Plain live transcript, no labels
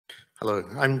Hello,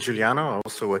 I'm Giuliano. I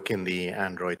also work in the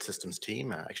Android systems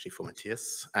team, actually for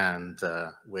Matthias, and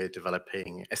we're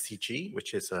developing STG,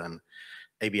 which is an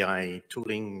ABI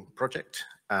tooling project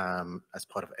as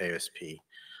part of AOSP.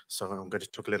 So I'm going to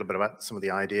talk a little bit about some of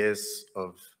the ideas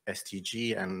of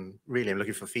STG, and really I'm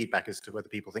looking for feedback as to whether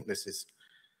people think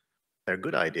they're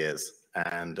good ideas,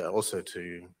 and also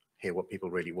to hear what people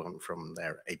really want from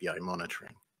their ABI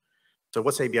monitoring. So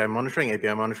what's ABI monitoring?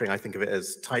 ABI monitoring, I think of it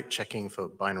as type checking for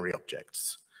binary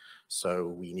objects. So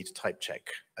we need to type check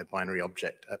a binary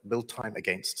object at build time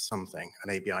against something, an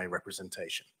ABI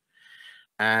representation.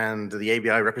 And the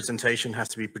ABI representation has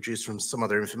to be produced from some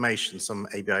other information, some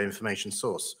ABI information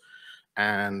source.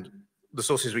 And the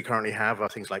sources we currently have are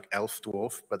things like ELF,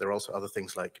 dwarf, but there are also other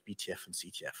things like BTF and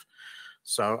CTF.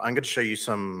 So I'm going to show you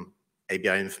some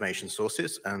ABI information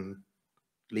sources and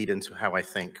lead into how I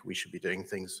think we should be doing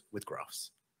things with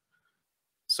graphs.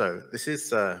 So this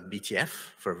is BTF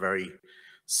for a very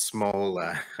small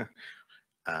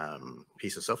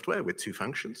piece of software with two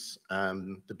functions.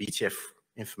 The BTF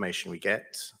information we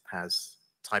get has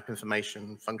type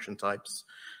information, function types,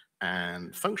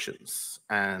 and functions.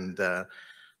 And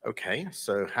okay,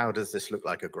 so how does this look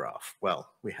like a graph? Well,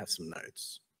 we have some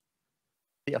nodes.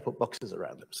 I put boxes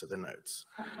around them, so they're nodes.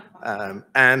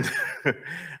 And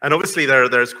obviously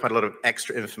there's quite a lot of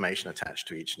extra information attached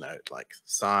to each node, like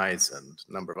size and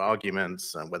number of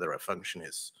arguments and whether a function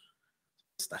is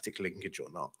static linkage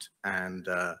or not. And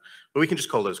but we can just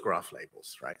call those graph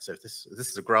labels, right? So if this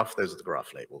is a graph, those are the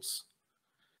graph labels.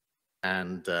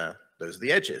 And those are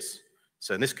the edges.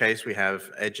 So in this case, we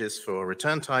have edges for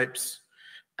return types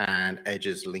and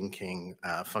edges linking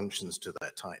functions to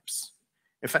their types.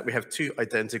 In fact, we have two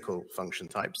identical function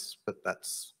types, but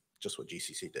that's just what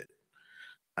GCC did.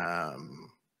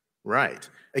 Right,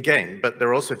 again, but there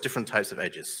are also different types of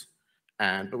edges.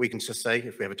 But we can just say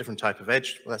if we have a different type of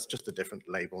edge, well, that's just a different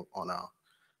label on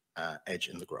our edge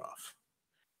in the graph.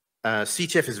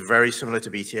 CTF is very similar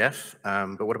to BTF,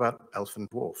 but what about ELF and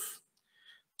dwarf?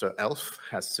 So ELF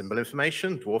has symbol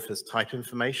information, dwarf has type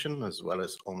information, as well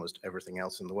as almost everything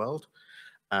else in the world.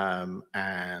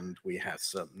 And we have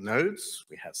some nodes,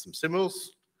 we have some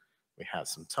symbols, we have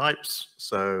some types.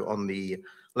 So on the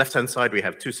left-hand side, we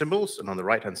have two symbols, and on the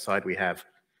right-hand side, we have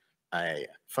a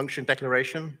function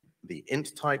declaration, the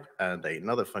int type, and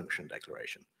another function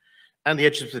declaration. And the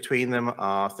edges between them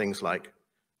are things like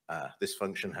this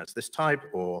function has this type,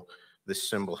 or this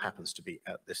symbol happens to be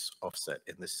at this offset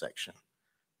in this section.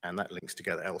 And that links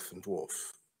together ELF and dwarf.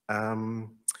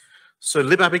 So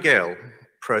libabigail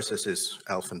processes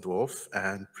ELF and dwarf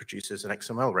and produces an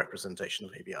XML representation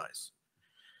of ABIs.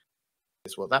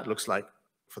 This is what that looks like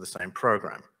for the same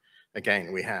program.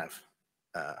 Again, we have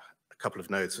a couple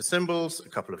of nodes for symbols, a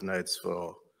couple of nodes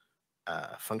for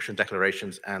function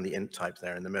declarations, and the int type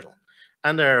there in the middle.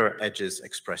 And there are edges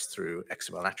expressed through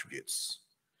XML attributes.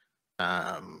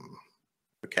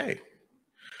 Okay.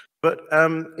 But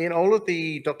in all of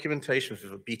the documentation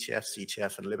for BTF,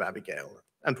 CTF, and libabigail,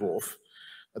 and dwarf,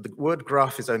 the word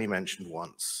graph is only mentioned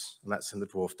once, and that's in the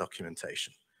dwarf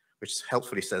documentation, which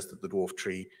helpfully says that the dwarf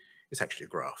tree is actually a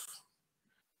graph.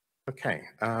 Okay,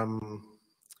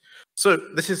 so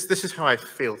this is how I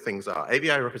feel things are.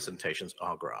 ABI representations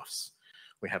are graphs.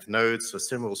 We have nodes for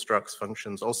symbols, structs,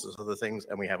 functions, all sorts of other things,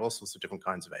 and we have all sorts of different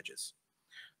kinds of edges.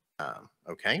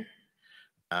 Okay,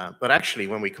 but actually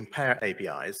when we compare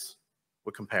ABIs,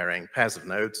 we're comparing pairs of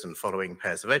nodes and following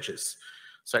pairs of edges.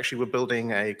 So actually we're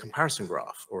building a comparison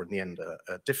graph, or in the end,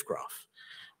 a diff graph.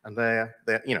 And they're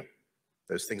you know,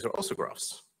 those things are also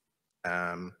graphs.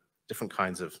 Different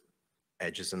kinds of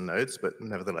edges and nodes, but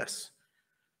nevertheless.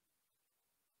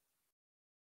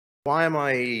 Why am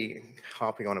I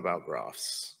harping on about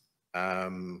graphs?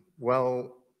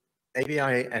 Well,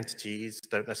 ABI entities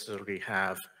don't necessarily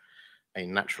have a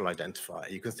natural identifier.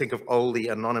 You can think of all the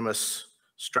anonymous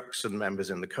structs and members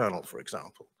in the kernel, for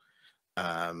example.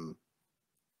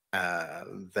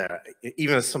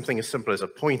 Even as something as simple as a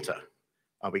pointer,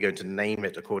 are we going to name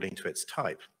it according to its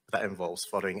type? That involves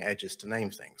following edges to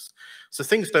name things. So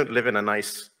things don't live in a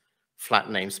nice flat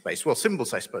namespace. Well,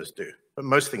 symbols, I suppose, do, but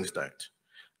most things don't.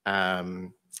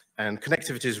 And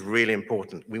connectivity is really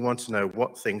important. We want to know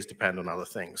what things depend on other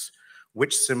things,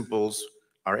 which symbols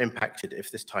are impacted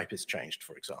if this type is changed,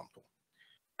 for example.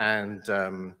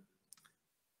 And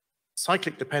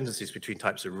cyclic dependencies between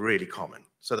types are really common.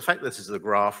 So the fact that this is a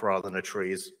graph rather than a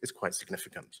tree is quite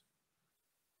significant.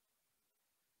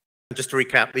 And just to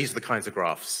recap, these are the kinds of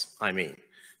graphs I mean.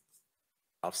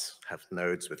 Graphs have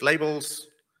nodes with labels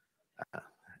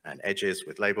and edges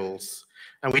with labels.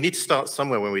 And we need to start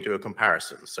somewhere when we do a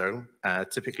comparison. So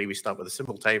typically we start with a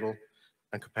symbol table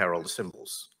and compare all the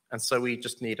symbols. And so we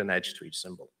just need an edge to each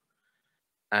symbol.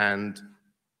 And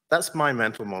that's my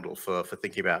mental model for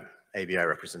thinking about ABI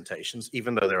representations,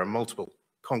 even though there are multiple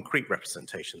concrete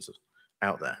representations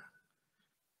out there.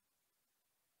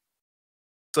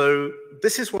 So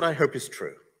this is what I hope is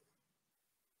true.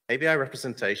 ABI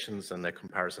representations and their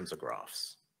comparisons are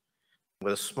graphs.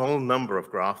 With a small number of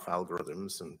graph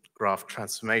algorithms and graph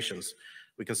transformations,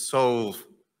 we can solve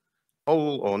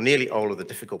all or nearly all of the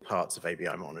difficult parts of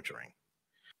ABI monitoring.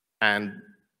 And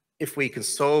if we can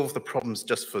solve the problems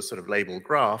just for sort of labeled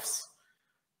graphs,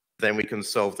 then we can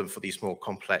solve them for these more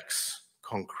complex,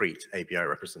 concrete ABI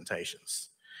representations.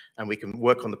 And we can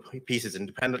work on the pieces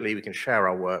independently, we can share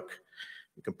our work,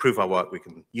 we can prove our work, we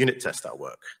can unit test our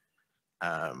work.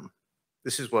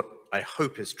 This is what I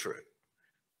hope is true.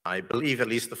 I believe at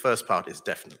least the first part is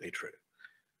definitely true.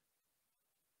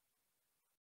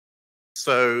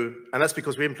 So, and that's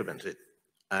because we implemented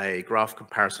a graph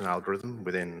comparison algorithm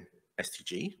within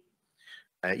STG.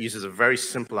 It uses a very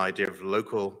simple idea of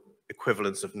local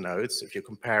equivalence of nodes. If you're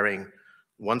comparing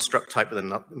one struct type with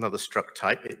another struct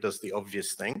type, it does the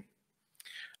obvious thing.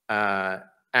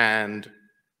 And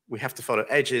we have to follow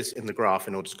edges in the graph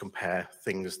in order to compare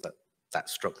things that that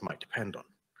struct might depend on.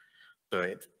 So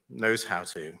it knows how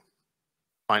to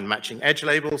find matching edge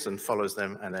labels and follows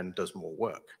them and then does more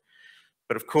work.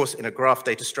 But of course, in a graph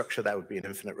data structure, that would be an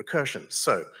infinite recursion.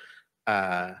 So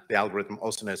the algorithm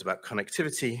also knows about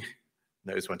connectivity,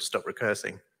 knows when to stop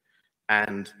recursing.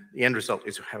 And the end result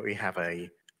is how we have a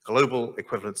global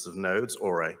equivalence of nodes,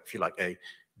 or if you like, a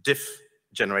diff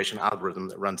generation algorithm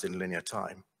that runs in linear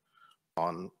time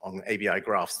on ABI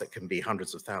graphs that can be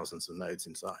hundreds of thousands of nodes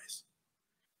in size.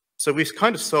 So we've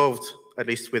kind of solved, at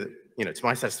least with, to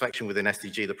my satisfaction within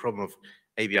STG, the problem of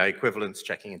ABI equivalence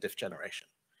checking and diff generation.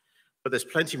 But there's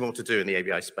plenty more to do in the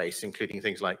ABI space, including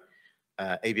things like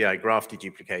ABI graph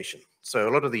deduplication. So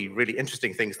a lot of the really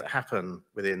interesting things that happen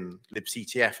within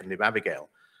libctf and libabigail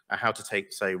are how to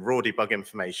take, say, raw debug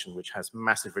information, which has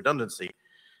massive redundancy,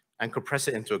 and compress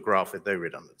it into a graph with no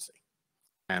redundancy.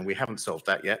 And we haven't solved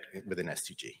that yet within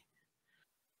STG.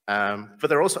 But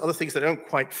there are also other things that don't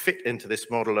quite fit into this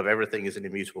model of everything is an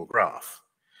immutable graph.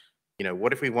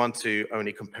 What if we want to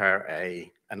only compare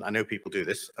and I know people do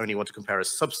this, only want to compare a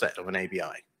subset of an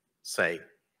ABI, say,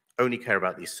 only care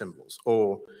about these symbols.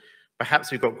 Or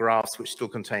perhaps we've got graphs which still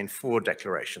contain 4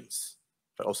 declarations,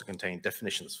 but also contain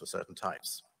definitions for certain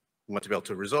types. We want to be able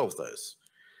to resolve those.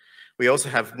 We also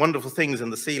have wonderful things in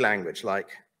the C language, like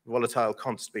volatile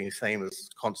const being the same as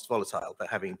const volatile, but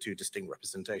having 2 distinct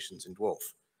representations in dwarf.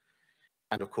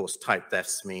 And of course, type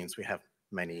defs means we have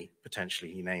many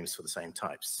potentially names for the same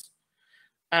types.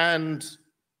 And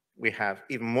we have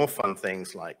even more fun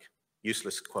things like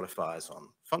useless qualifiers on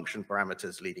function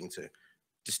parameters leading to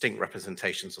distinct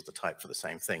representations of the type for the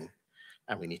same thing.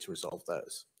 And we need to resolve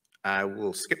those.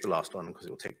 We'll skip the last one because it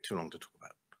will take too long to talk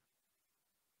about.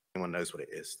 If anyone knows what it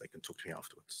is, they can talk to me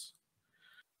afterwards.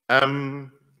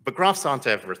 But graphs aren't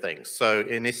everything. So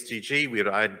in STG, we would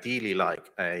ideally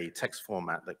like a text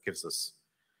format that gives us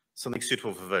something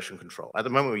suitable for version control. At the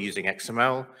moment, we're using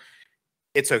XML.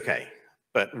 It's okay.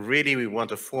 But really, we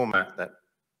want a format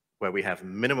where we have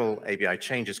minimal ABI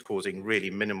changes causing really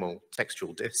minimal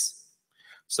textual diffs,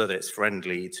 so that it's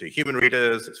friendly to human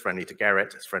readers, it's friendly to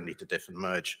Gerrit, it's friendly to diff and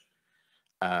merge.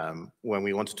 When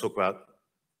we want to talk about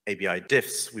ABI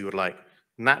diffs, we would like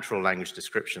natural language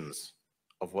descriptions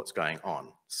of what's going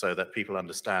on, so that people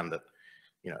understand that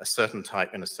a certain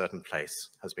type in a certain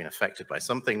place has been affected by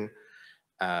something.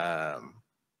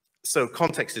 So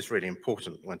context is really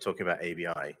important when talking about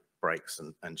ABI breaks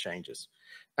and changes.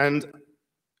 And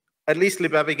at least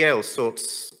libabigail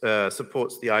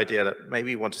supports the idea that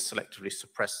maybe we want to selectively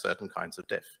suppress certain kinds of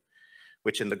diff,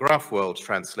 which in the graph world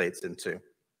translates into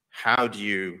how do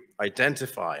you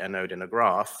identify a node in a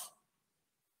graph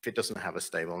if it doesn't have a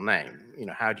stable name?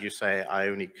 How do you say, I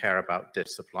only care about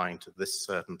diffs applying to this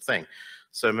certain thing?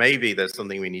 So maybe there's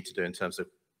something we need to do in terms of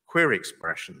query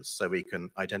expressions so we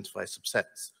can identify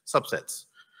subsets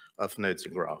of nodes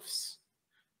in graphs.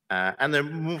 And there are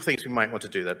more things we might want to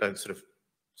do that don't sort of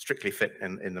strictly fit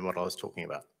in the model I was talking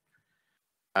about.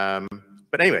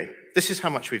 But anyway, this is how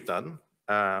much we've done.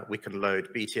 We can load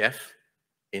BTF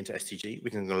into STG.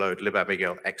 We can load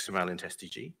libabigail XML into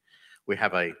STG. We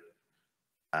have a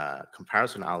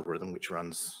comparison algorithm which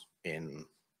runs in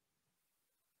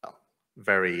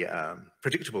very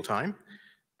predictable time.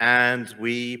 And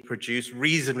we produce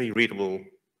reasonably readable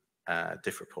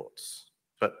diff reports.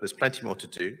 But there's plenty more to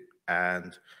do.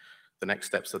 And the next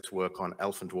steps are to work on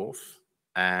ELF and dwarf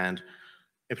and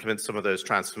implement some of those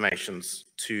transformations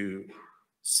to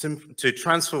to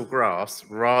transform graphs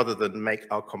rather than make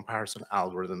our comparison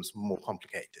algorithms more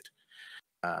complicated.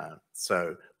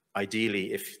 So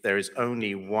ideally, if there is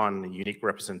only one unique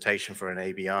representation for an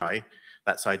ABI,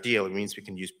 that's ideal. It means we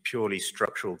can use purely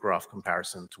structural graph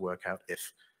comparison to work out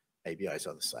if ABIs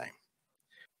are the same.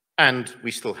 And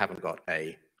we still haven't got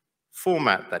a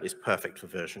format that is perfect for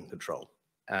version control.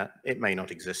 It may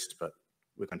not exist, but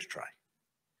we're going to try.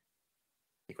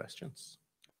 Any questions?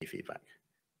 Any feedback?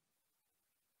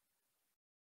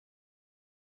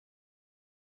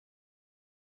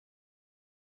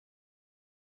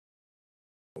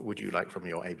 What would you like from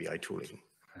your ABI tooling?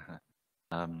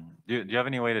 Do you have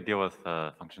any way to deal with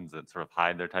functions that sort of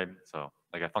hide their type? So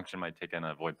like a function might take in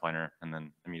a void pointer and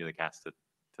then immediately cast it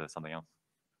to something else?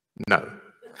 No.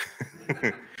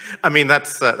 I mean,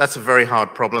 that's a very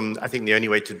hard problem. I think the only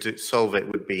way to solve it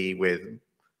would be with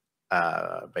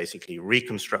basically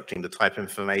reconstructing the type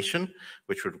information,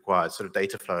 which would require sort of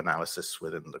data flow analysis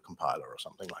within the compiler or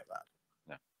something like that.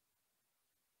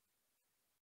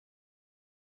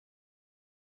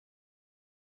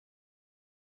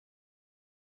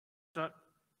 Yeah.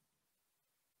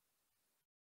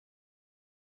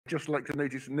 Just like to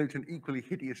note an equally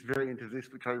hideous variant of this,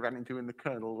 which I ran into in the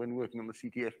kernel when working on the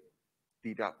CTF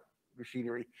dedup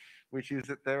machinery, which is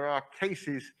that there are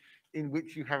cases in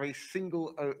which you have a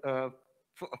single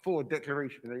forward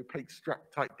declaration, an opaque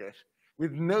struct type def,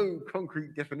 with no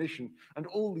concrete definition, and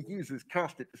all the users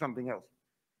cast it to something else.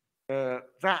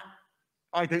 That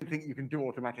I don't think you can do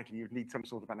automatically. You'd need some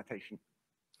sort of annotation.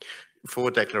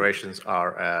 Forward declarations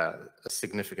are a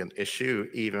significant issue,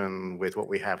 even with what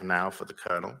we have now for the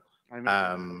kernel.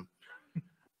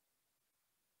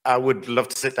 I would love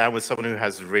to sit down with someone who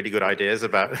has really good ideas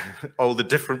about all the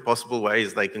different possible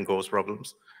ways they can cause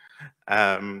problems.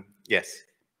 Yes.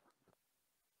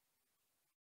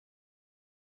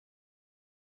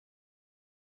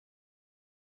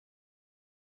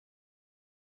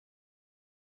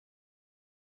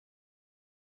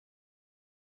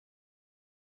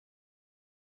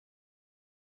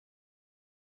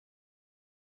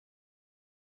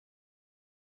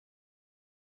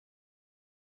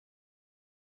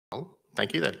 Well,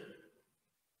 thank you then.